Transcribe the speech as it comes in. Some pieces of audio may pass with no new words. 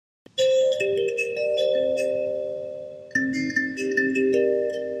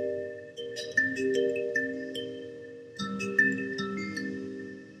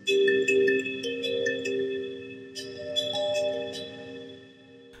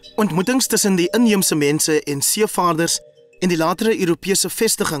Ontmoetings tussen die inheemse mense en seevaarders en die latere Europese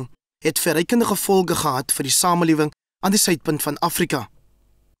vestiging het verrykende gevolge gehad vir die samelewing aan die suidpunt van Afrika.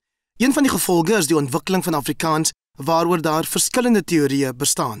 Een van die gevolge is die ontwikkeling van Afrikaans waaroor daar verskillende teorieë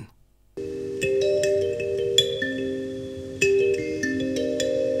bestaan.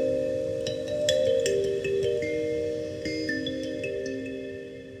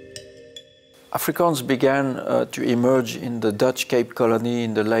 Afrikaans began to emerge in the Dutch Cape Colony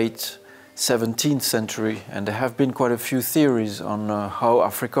in the late 17th century, and there have been quite a few theories on how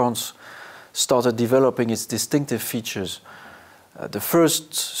Afrikaans started developing its distinctive features. The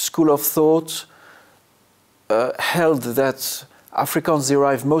first school of thought held that Afrikaans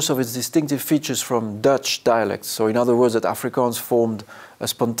derived most of its distinctive features from Dutch dialects. So in other words, that Afrikaans formed a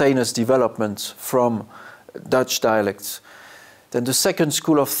spontaneous development from Dutch dialects. Then the second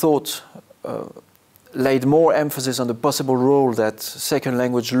school of thought laid more emphasis on the possible role that second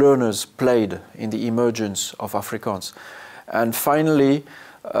language learners played in the emergence of Afrikaans. And finally,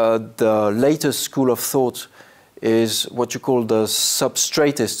 the latest school of thought is what you call the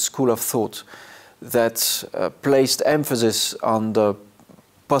substratist school of thought, that placed emphasis on the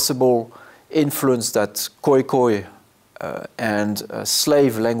possible influence that Khoi-Khoi and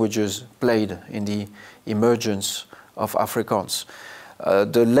slave languages played in the emergence of Afrikaans.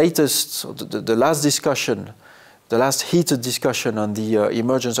 The last discussion, the last heated discussion on the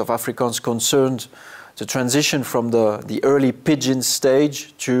emergence of Afrikaans concerned the transition from the early pidgin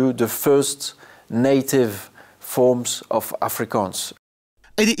stage to the first native forms of Afrikaans.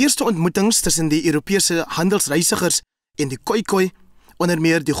 Uit die eerste ontmoetings tussen die Europese handelsreisigers en die Khoi-Khoi, onder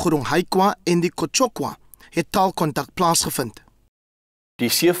meer die Khoi-Khoi en die Khoi-Khoi, het taalkontak plaasgevind. Die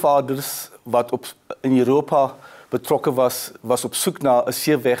seevaarders wat in Europa betrokke was op soek na 'n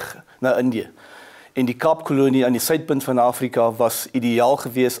seeweg na Indië. En die Kaapkolonie aan die suidpunt van Afrika was ideaal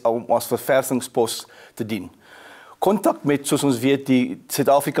geweest om as verversingspos te dien. Kontak met, soos ons weet, die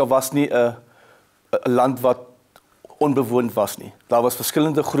Suid-Afrika was nie 'n land wat onbewoond was nie. Daar was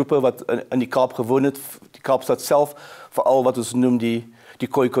verskillende groepe wat in die Kaap gewoon het, die Kaapstad self, veral wat ons noem die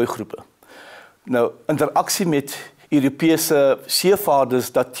Khoi-Khoi groepe. Nou, interaksie met Europese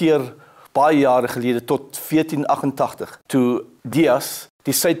seevaarders dateer baie jare gelede tot 1488, toe Dias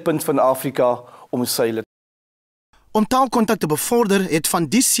die suidpunt van Afrika omseil het. Om taalkontak te bevorder het van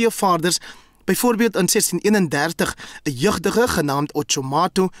die seevaarders byvoorbeeld in 1631 'n jeugdige genaamd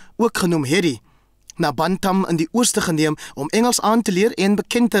Otjomato, ook genoem Harry, na Bantam in die ooste geneem om Engels aan te leer en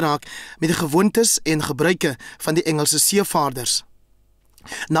bekend te raak met die gewoontes en gebruike van die Engelse seevaarders.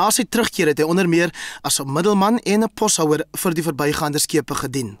 Na sy terugkeer het hy onder meer as 'n middelman en 'n poshouer vir die verbygaande skepe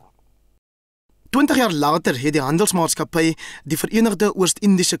gedien. 20 jaar later het die handelsmaatskappy die Verenigde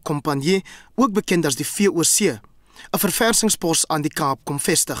Oos-Indiese Kompanjie, ook bekend as die VOC, 'n verversingspos aan die Kaap kom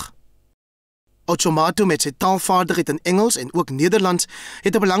vestig. Otjomato met sy taalvaardigheid in Engels en ook Nederlands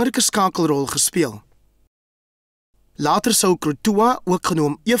het 'n belangrike skakelrol gespeel. Later sou Krotoa, ook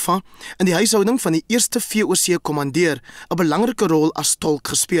genoem Eva, in die huishouding van die eerste VOC-kommandeer 'n belangrike rol as tolk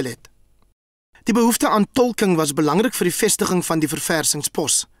gespeel het. Die behoefte aan tolking was belangrik vir die vestiging van die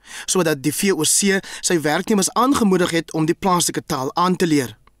verversingspos, sodat die VOC sy werknemers aangemoedig het om die plaaslike taal aan te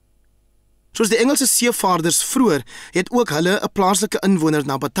leer. Soos die Engelse seevaarders vroeër, het ook hulle 'n plaaslike inwoner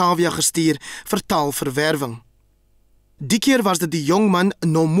na Batavia gestuur vir taalverwerwing. Die keer was dit die jongman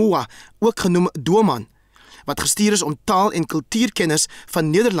Nomua, ook genoem Doman, wat gestuur is om taal- en kultuurkennis van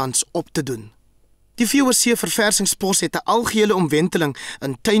Nederlands op te doen. Die VOC verversingspos het 'n algehele omwenteling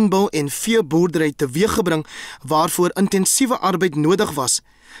in tuinbou en veeboerdery teweeggebring waarvoor intensiewe arbeid nodig was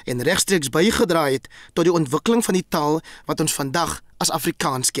en regstreeks bygedra het tot die ontwikkeling van die taal wat ons vandag as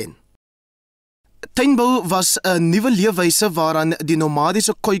Afrikaans ken. Tuinbou was 'n nuwe leefwyse waaraan die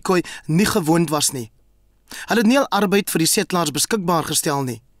nomadiese Khoi-Khoi nie gewoond was nie. Hulle het nie al arbeid vir die settlers beskikbaar gestel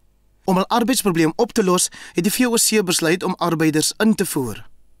nie. Om hul arbeidsprobleem op te los, het die VOC besluit om arbeiders in te voer.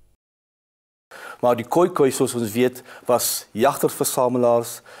 Maar die Khoi-Khoi, soos ons weet, was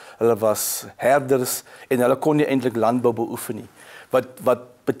jagters-versamelaars, hulle was herders en hulle kon nie eintlik landbou beoefen nie. Wat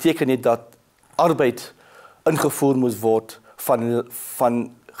beteken dit dat arbeid ingevoer moes word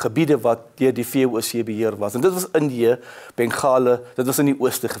van gebiede wat deur die VOC beheer was. En dit was Indië, Bengale, dit was in die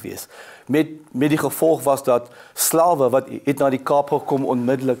ooste gewees. Met die gevolg was dat slawe wat het na die Kaap gekom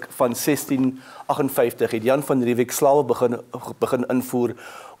onmiddellik van 1658 het Jan van Riebeeck slawe begin invoer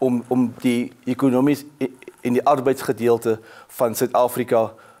om die ekonomies en die arbeidsgedeelte van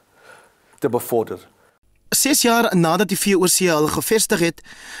Suid-Afrika te bevorder. 6 jaar nadat die VOC hulle gevestig het,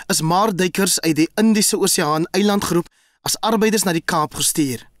 is maarduikers uit die Indiese Oseaan eilandgroep as arbeiders na die Kaap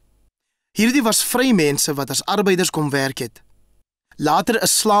gestuur. Hierdie was vry mense wat as arbeiders kom werk het. Later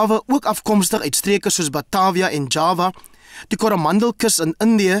is slawe ook afkomstig uit streke soos Batavia en Java, die Coromandelkus in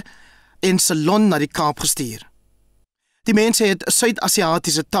Indië en Ceylon na die Kaap gestuur. Die mense het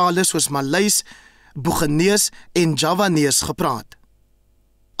Suid-Asiatiese tale soos Maleis, Boegenees en Javanees gepraat.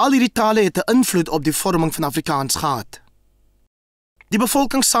 Al hierdie tale het 'n invloed op die vorming van Afrikaans gehad. Die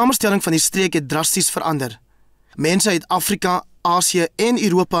bevolkingssamenstelling van die streek het drasties verander. Mense uit Afrika, Asië en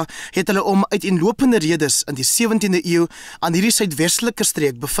Europa het hulle om uiteenlopende redes in die 17de eeu aan hierdie suidwestelike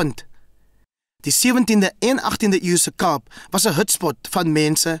streek bevind. Die 17de en 18de eeuse Kaap was 'n hotspot van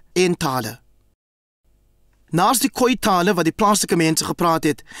mense en tale. Naas die Khoi-tale wat die plaaslike mense gepraat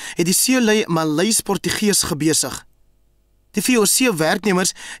het die seelui Maleis-Portugees gebesig. Die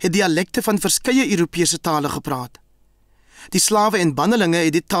VOC-werknemers het dialekte van verskeie Europese tale gepraat. Die slawe en bannelinge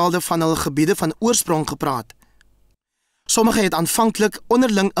het die tale van hul gebiede van oorsprong gepraat. Sommige het aanvanklik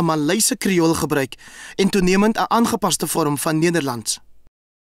onderling 'n Maleise Kreool gebruik en toenemend 'n aangepaste vorm van Nederlands.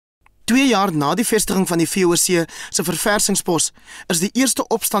 2 jaar na die vestiging van die VOC se verversingspos is die eerste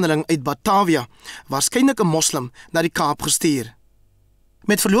opstandeling uit Batavia, waarskynlik 'n moslim, na die Kaap gestuur.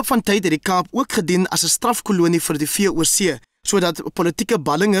 Met verloop van tyd het die Kaap ook gedien as 'n strafkolonie vir die VOC, sodat politieke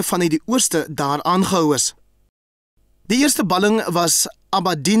ballinge vanuit die ooste daar aangehou is. Die eerste balling was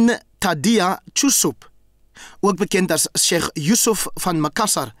Abadin Tadia Chusub, ook bekend as Sheikh Yusuf van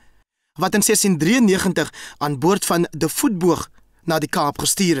Makassar, wat in 1693 aan boord van de Voetboog na die Kaap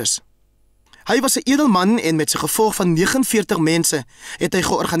gestuur is. Hy was 'n edelman en met sy gevolg van 49 mense het hy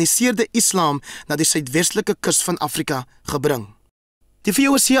georganiseerde Islam na die suidwestelike kus van Afrika gebring. Die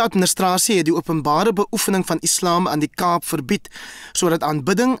VOC-administrasie het die openbare beoefening van Islam aan die Kaap verbied, sodat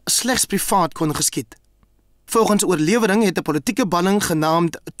aanbidding slegs privaat kon geskied. Volgens oorlewering het 'n politieke balling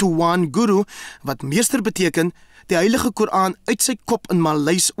genaamd Tuan Guru, wat meester beteken, die Heilige Koran uit sy kop in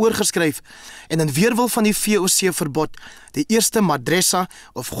Maleis oorgeskryf en in weerwil van die VOC-verbod die eerste madrasa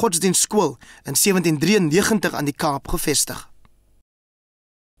of godsdienstskool in 1793 aan die Kaap gevestig.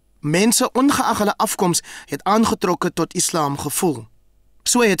 Mense ongeag hulle afkoms het aangetrokke tot Islam gevoel.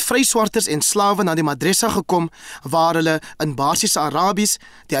 So het vryswarters en slawe na die madrasa gekom waar hulle in basiese Arabies,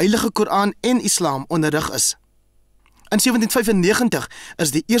 die Heilige Koran en Islam onderrig is. In 1795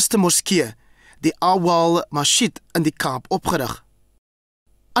 is die eerste moskee, die Awal Masjid in die Kaap opgerig.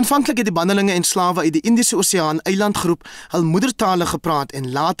 Aanvanklik het die bandelinge en slawe uit die Indiese Oseaan eilandgroep hul moedertale gepraat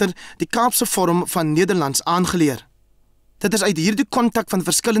en later die Kaapse vorm van Nederlands aangeleer. Dit is uit hierdie kontak van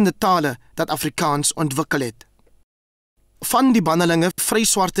verskillende tale dat Afrikaans ontwikkel het. Van die bandelinge,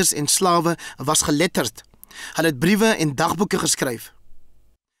 vryswarters en slawe was geletterd. Hulle het briewe en dagboeke geskryf.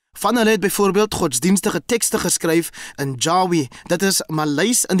 Van hulle het byvoorbeeld godsdienstige tekste geskryf in Jawi, dit is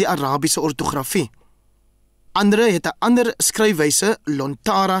Maleis in die Arabiese ortografie. Andere het 'n ander skryfwyse,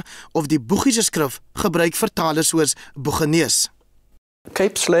 Lontara of die Boegiese skrif, gebruik vir tale soos Boegenees.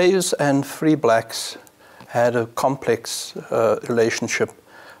 Cape slaves and free blacks had a complex relationship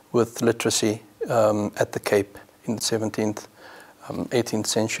with literacy at the Cape in the 17th, 18th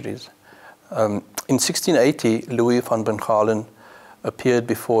centuries. In 1680, Louis van Bengalen appeared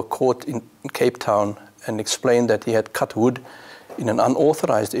before a court in Cape Town and explained that he had cut wood in an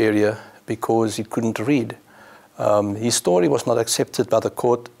unauthorized area because he couldn't read. His story was not accepted by the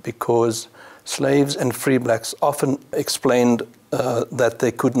court because slaves and free blacks often explained that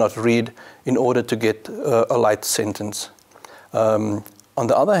they could not read in order to get a light sentence. On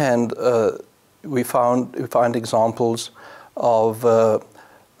the other hand, we find examples of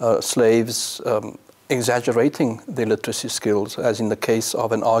slaves exaggerating their literacy skills, as in the case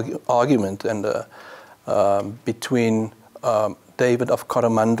of an argument between David of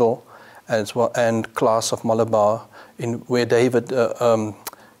Coromandel and Klaas of Malabar, where David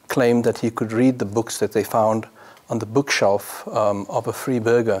claimed that he could read the books that they found on the bookshelf of a free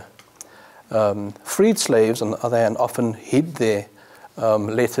burgher. Freed slaves, on the other hand, often hid their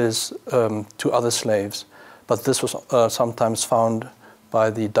letters to other slaves, but this was sometimes found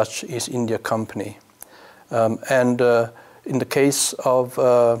by the Dutch East India Company. In the case of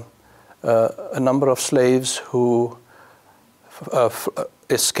a number of slaves who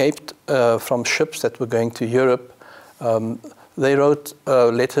escaped from ships that were going to Europe, they wrote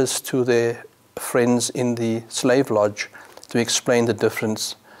letters to their friends in the slave lodge to explain the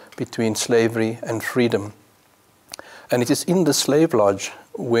difference between slavery and freedom. And it is in the slave lodge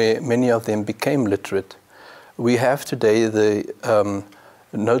where many of them became literate. We have today the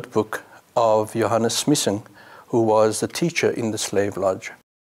notebook of Johannes Smissing, who was the teacher in the slave lodge.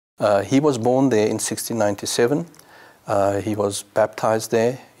 He was born there in 1697. He was baptized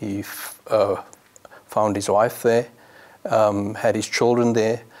there. He found his wife there, had his children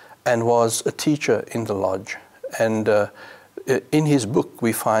there, and was a teacher in the lodge. And in his book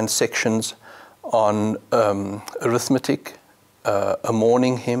we find sections on arithmetic, a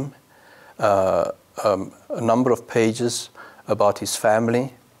morning hymn, a number of pages about his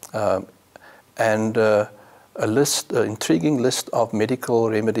family, and an intriguing list of medical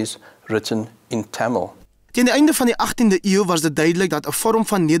remedies written in Tamil. Teen die einde van die 18de eeu was dit duidelik dat 'n vorm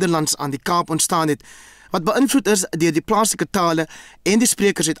van Nederlands aan die Kaap ontstaan het, wat beïnvloed is deur die plaaslike tale en die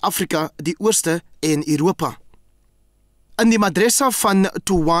sprekers uit Afrika, die Ooste en Europa. In die madrasa van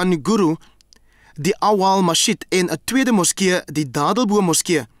Tuan Guru, die Awal Masjid en 'n tweede moskee, die Dadelboom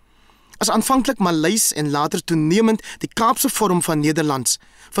Moskee, is aanvanklik Maleis en later toenemend die Kaapse vorm van Nederlands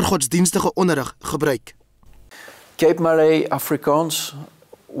vir godsdienstige onderrig gebruik. Cape Malay Afrikaans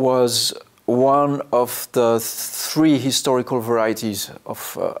was one of the three historical varieties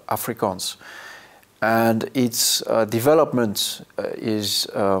of Afrikaans, and its development is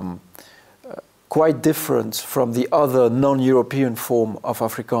quite different from the other non-European form of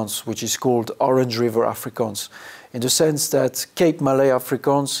Afrikaans, which is called Orange River Afrikaans, in the sense that Cape Malay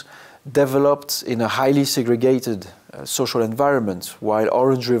Afrikaans developed in a highly segregated social environment, while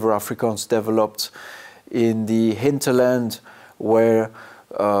Orange River Afrikaans developed in the hinterland where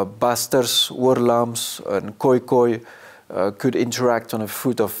Basters, Oorlams and Khoi-Khoi could interact on a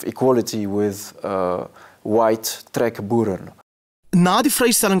foot of equality with white trekboeren. Na die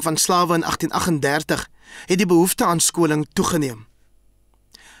vrystelling van slawe in 1838 het die behoefte aan skoling toegeneem.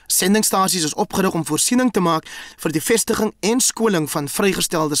 Sendingstasies is opgerig om voorsiening te maak vir die vestiging en skoling van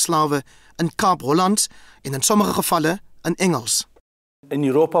vrygestelde slawe in Kaap-Hollands en in sommige gevalle in Engels. In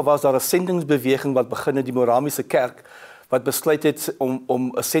Europa was daar 'n sendingsbeweging wat begin het, die Moramiese kerk, wat besluit het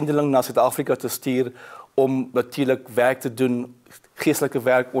om 'n sendeling na Suid-Afrika te stuur om natuurlik werk te doen, geestelike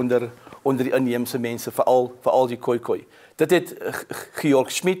werk onder die inheemse mense, veral die Khoi-Khoi. Dit het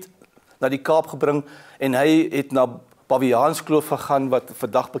Georg Schmidt na die Kaap gebring en hy het na Baviaanskloof gegaan wat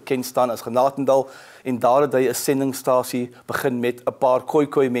vandag bekend staan as Genadendal, en daar het hy 'n sendingstasie begin met 'n paar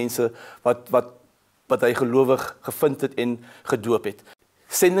Khoi-Khoi mense wat hy gelowig gevind het en gedoop het.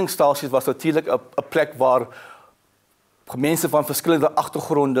 Sendingstasies was natuurlik 'n plek waar mense van verskillende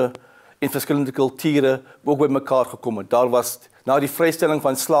agtergronde en verskillende kulture ook by mekaar gekom het. Daar was, na die vrystelling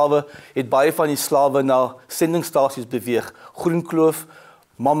van slawe, het baie van die slawe na sendingstasies beweeg. Groenkloof,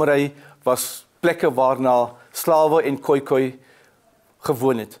 Mamrey was plekke waarna slawe en Khoi-Khoi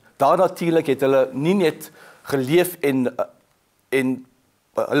gewoon het. Daar natuurlik het hulle nie net geleef en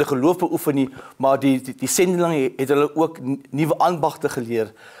hulle geloof beoefen nie, maar die sendeling het hulle ook nuwe ambagte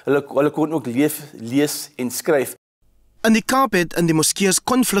geleer. Hulle kon ook lees en skryf. In die Kaap het in die moskees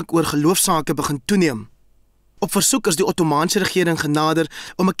konflik oor geloofsake begin toeneem. Op versoek is die Ottomaanse regering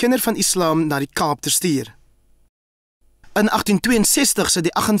genader om 'n kenner van Islam na die Kaap te stuur. In 1862 sit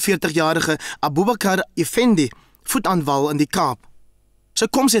die 48-jarige Abubakar Effendi voet aan wal in die Kaap. Sy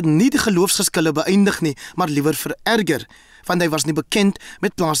koms het nie die geloofsgeskille beëindig nie, maar liewer vererger, want hy was nie bekend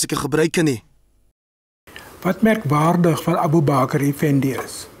met plaaslike gebruike nie. Wat merkwaardig van Abubakar Effendi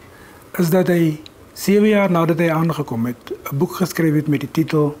is dat hy 7 jaar nadat hy aangekom het, 'n boek geskryf het met die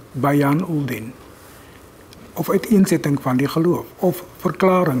titel Bayan ul-Din, of uiteensetting van die geloof, of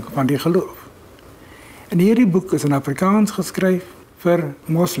verklaring van die geloof. En hierdie boek is in Afrikaans geskryf vir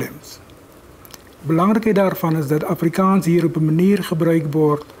moslems. Belangrikheid daarvan is dat Afrikaans hier op 'n manier gebruik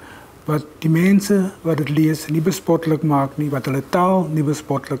word wat die mense wat dit lees nie bespotlik maak nie, wat hulle taal nie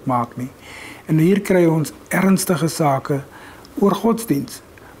bespotlik maak nie. En hier kry ons ernstige sake oor godsdiens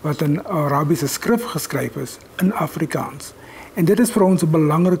wat in Arabiese skrif geskryf is in Afrikaans. En dit is vir ons 'n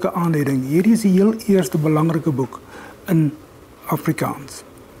belangrike aanleiding. Hierdie is die heel eerste belangrike boek in Afrikaans.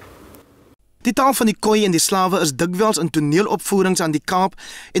 Die taal van die Khoi en die slawe is dikwels in toneelopvoerings aan die Kaap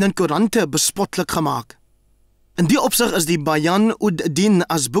en in koerante bespotlik gemaak. In die opsig is die Bayan ud-Din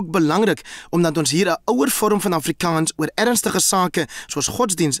as boek belangrik, omdat ons hier 'n ouer vorm van Afrikaans oor ernstige sake soos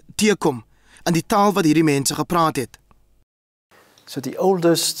godsdiens teekom in die taal wat hierdie mense gepraat het. So the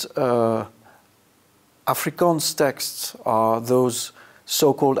oldest Afrikaans texts are those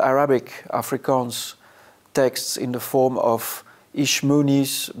so-called Arabic Afrikaans texts in the form of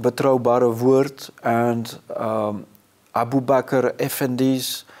Ishmuni's Betrouwbare Woord and Abubakar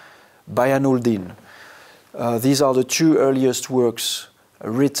Effendi's Bayanuddin. These are the two earliest works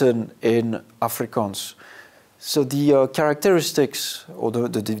written in Afrikaans. So the characteristics, or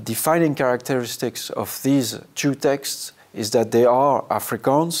the defining characteristics of these two texts is that they are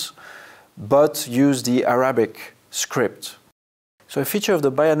Afrikaans, but use the Arabic script. So a feature of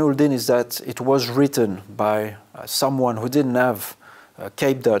the Bayanuddin is that it was written by someone who didn't have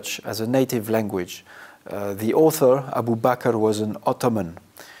Cape Dutch as a native language. The author, Abu Bakr, was an Ottoman,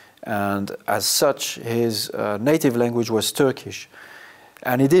 And as such, his native language was Turkish.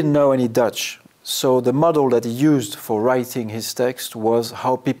 And he didn't know any Dutch. So the model that he used for writing his text was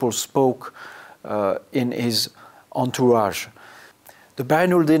how people spoke in his entourage. The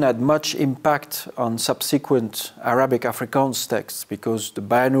Bayan-ul-Din had much impact on subsequent Arabic Afrikaans texts because the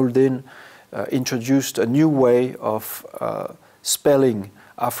Bayan-ul-Din introduced a new way of spelling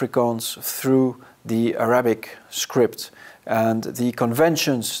Afrikaans through the Arabic script. And the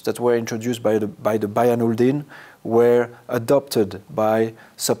conventions that were introduced by the Bayan-ul-Din were adopted by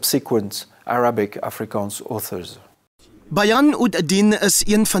subsequent Arabic Afrikaans authors. Bayan-ul-Din is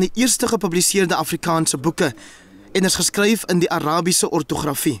een van die eerste gepubliseerde Afrikaanse boeke en is geskryf in die Arabiese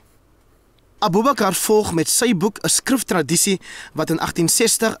ortografie. Abu Bakr volg met sy boek 'n skriftradisie wat in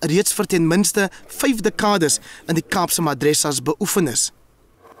 1860 reeds vir ten minste 5 dekades in die Kaapse madrassas beoefen is.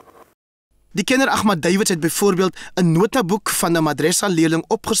 Die kenner Ahmad Davids het byvoorbeeld 'n notaboek van 'n madrassa-leerling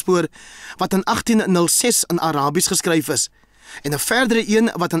opgespoor wat in 1806 in Arabies geskryf is en 'n verdere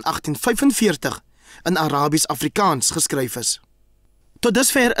een wat in 1845 in Arabic Afrikaans geskryf is. Tot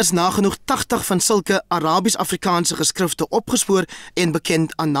dusver is nagenoeg 80 van sulke Arabic Afrikaanse geskrifte opgespoor en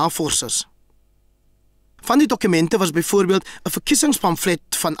bekend aan navorsers. Van die dokumente was byvoorbeeld 'n verkiesingspamflet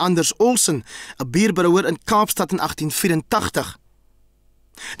van Anders Olsen, 'n bierbrouwer in Kaapstad in 1884.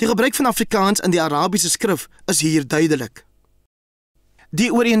 Die gebruik van Afrikaans in die Arabiese skrif is hier duidelik.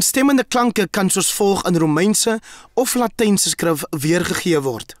 Die ooreenstemmende klanke kan soos volg in Romeinse of Latynse skrif weergegee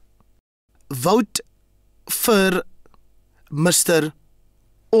word. Wout vir Mr.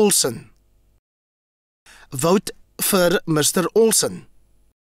 Olsen. Wout vir Mr. Olsen.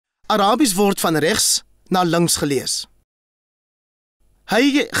 Arabies word van regs na links gelees.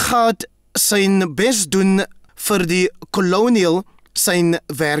 Hy gaan sy bes doen vir die kolonial sy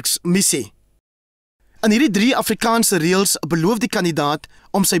werksmissie. In hierdie 3 Afrikaanse reëls beloof die kandidaat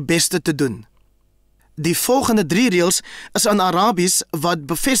om sy beste te doen. Die volgende 3 reëls is in Arabies wat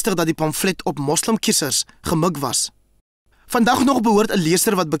bevestig dat die pamflet op moslimkiesers gemik was. Vandag nog behoort 'n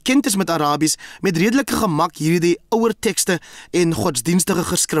leser wat bekend is met Arabies met redelike gemak hierdie ouer tekste en godsdienstige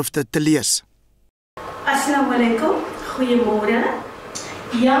geskrifte te lees. Assalamu alaikum, goeiemôre.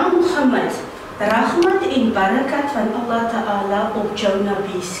 Ja Mohammed, rahmat en barakat van Allah Ta'ala op jou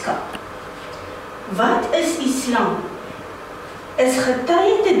nabieskap. Wat is Islam? Is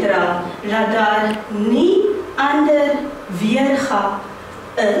getuie te dra dat daar nie ander weerga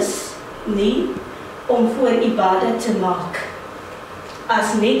is nie om voor ibadat te maak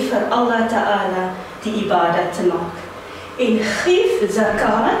as net vir Allah Ta'ala die ibadat te maak. En geef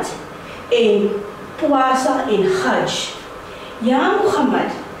zakat en puasa en hajj. Ja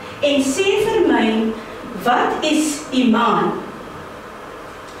Mohammed, en sê vir my, wat is iman?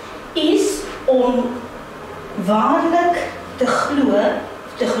 Is om waarlik te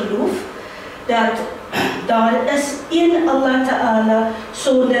geloof dat daar is een Allah Ta'ala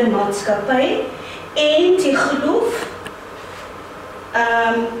sonder maatskappy en te geloof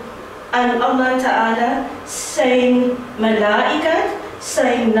aan Allah Ta'ala, sy malaikat,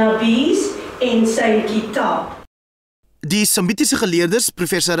 sy nabies en sy kitab. Die Semitiese geleerdes,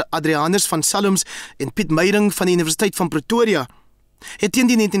 professor Adrianus van Salms en Piet Meyring van die Universiteit van Pretoria, het teen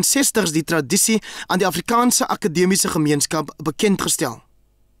die 1960s die tradisie aan die Afrikaanse akademiese gemeenskap bekendgestel.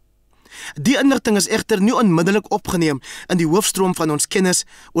 Die inligting is egter nie onmiddellik opgeneem in die hoofstroom van ons kennis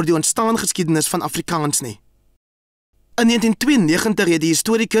oor die ontstaan geskiedenis van Afrikaans nie. In 1992 het die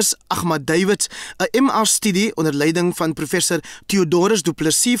historikus Ahmad Davids 'n MA-studie onder leiding van professor Theodorus Du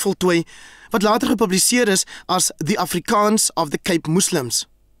Plessis voltooi, wat later gepubliseer is as The Afrikaans of the Cape Muslims.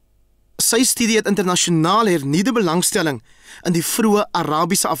 Sy studie het internasionaal hernieuwde belangstelling in die vroeë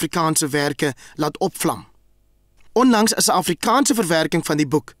Arabiese Afrikaanse werke laat opvlam. Onlangs is 'n Afrikaanse verwerking van die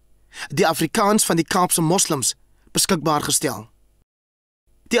boek, Die Afrikaans van die Kaapse Moslims, beskikbaar gestel.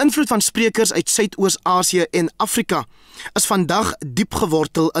 Die invloed van sprekers uit Suidoos-Asië en Afrika is vandag diep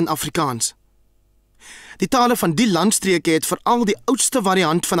gewortel in Afrikaans. Die tale van die landstreke het veral die oudste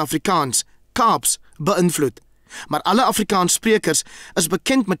variant van Afrikaans, Kaaps, beïnvloed, maar alle Afrikaans sprekers is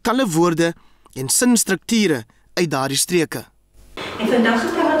bekend met talle woorde en sinstrukture uit daardie streke. En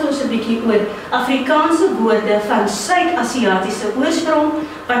vandag praat ons 'n bietjie oor Afrikaanse woorde van Suid-Asiatiese oorsprong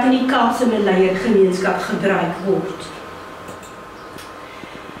wat in die Kaapse Malayer gemeenskap gebruik word.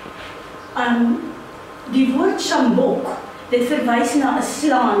 Die woord shambok, dit verwys na 'n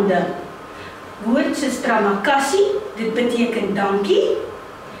slaande woord soos tramakassi, dit beteken dankie.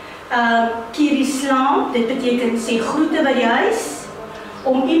 Kirislam, dit beteken sê groete by die huis.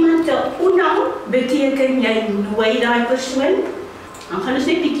 Om iemand te onang beteken jy nooi daai persoon. Dan gaan ons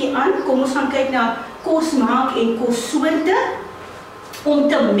net bietjie aan, kom ons gaan kyk na kos maak en kossoorte. Om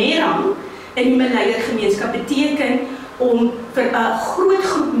te merang in die Malayer gemeenskap beteken om vir 'n groot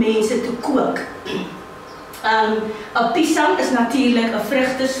groep mense te kook. 'n Pisang is natuurlik 'n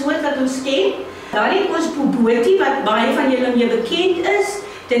vrugtesoort wat ons ken. Dan het ons bobotie wat baie van julle mee bekend is.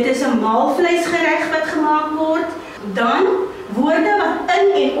 Dit is 'n maalvleisgereg wat gemaak word. Dan woorde wat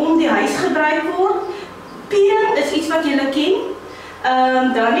in en om die huis gebruik word. Piering is iets wat julle ken.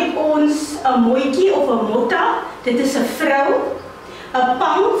 Dan het ons 'n mooitjie of 'n motta. Dit is 'n vrou. 'n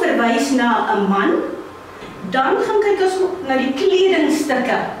Pang verwys na 'n man. Dan gaan kyk ons na die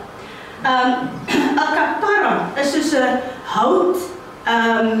kledingstukke. 'n Kapara is soos 'n hout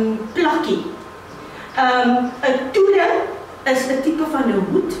plakkie. 'n Toere is 'n tipe van 'n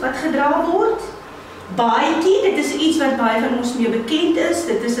hoed wat gedra word. Baadjie, dit is iets wat baie van ons mee bekend is.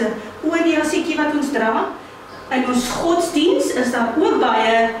 Dit is 'n oorjasietjie wat ons dra. In ons godsdiens is daar ook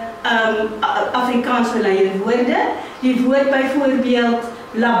baie Afrikaans Malayer woorde. Die woord byvoorbeeld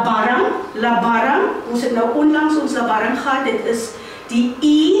labarang. Ons het nou onlangs ons labarang gehad. Dit is die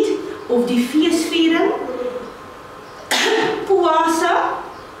Eid of die feesviering.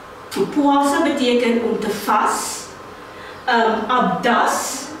 Puasa beteken om te vas.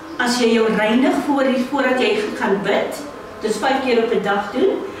 Abdas, as jy jou reinig voordat jy gaan bid. Dis 5 keer op 'n dag doen.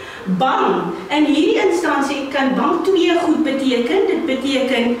 Bang, in hierdie instansie kan bang 2 goed beteken. Dit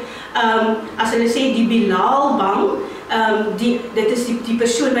beteken, as hulle sê die Bilal bang, dit is die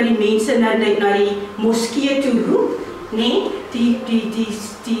persoon wat die mense na die moskee toe roep, nee, die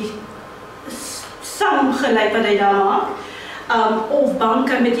sang gelyk wat hy daar maak, of bang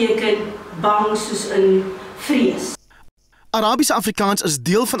kan beteken bang soos in vrees. Arabiese Afrikaans is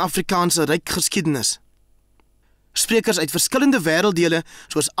deel van Afrikaans se ryk geskiedenis. Sprekers uit verskillende wêrelddele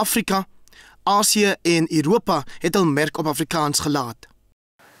soos Afrika, Asië en Europa het hul merk op Afrikaans gelaat.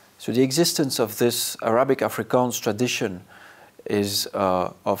 So the existence of this Arabic Afrikaans tradition is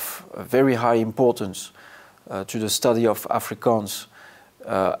of very high importance to the study of Afrikaans,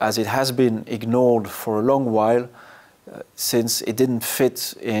 as it has been ignored for a long while, since it didn't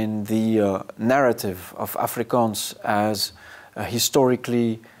fit in the narrative of Afrikaans as a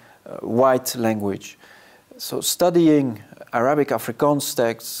historically white language. So studying Arabic Afrikaans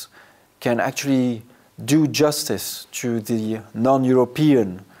texts can actually do justice to the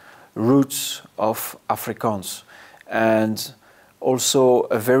non-European roots of Afrikaans. And also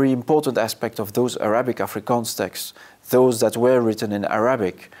a very important aspect of those Arabic Afrikaans texts, those that were written in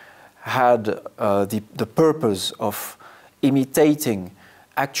Arabic, had the purpose of imitating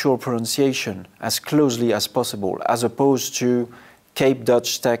actual pronunciation as closely as possible, as opposed to Cape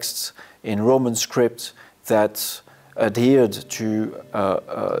Dutch texts in Roman script that adhered to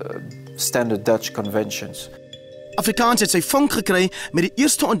standard Dutch conventions. Afrikaans het sy vonk gekry met die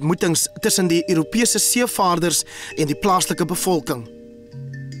eerste ontmoetings tussen die Europese seevaarders en die plaaslike bevolking.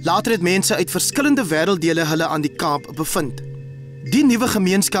 Later het mense uit verskillende wêrelddele hulle aan die Kaap bevind. Die nuwe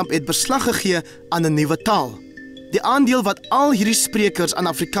gemeenskap het beslag gegee aan 'n nuwe taal. Die aandeel wat al hierdie sprekers aan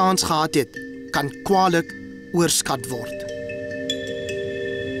Afrikaans gehad het, kan kwaliek oorskat word.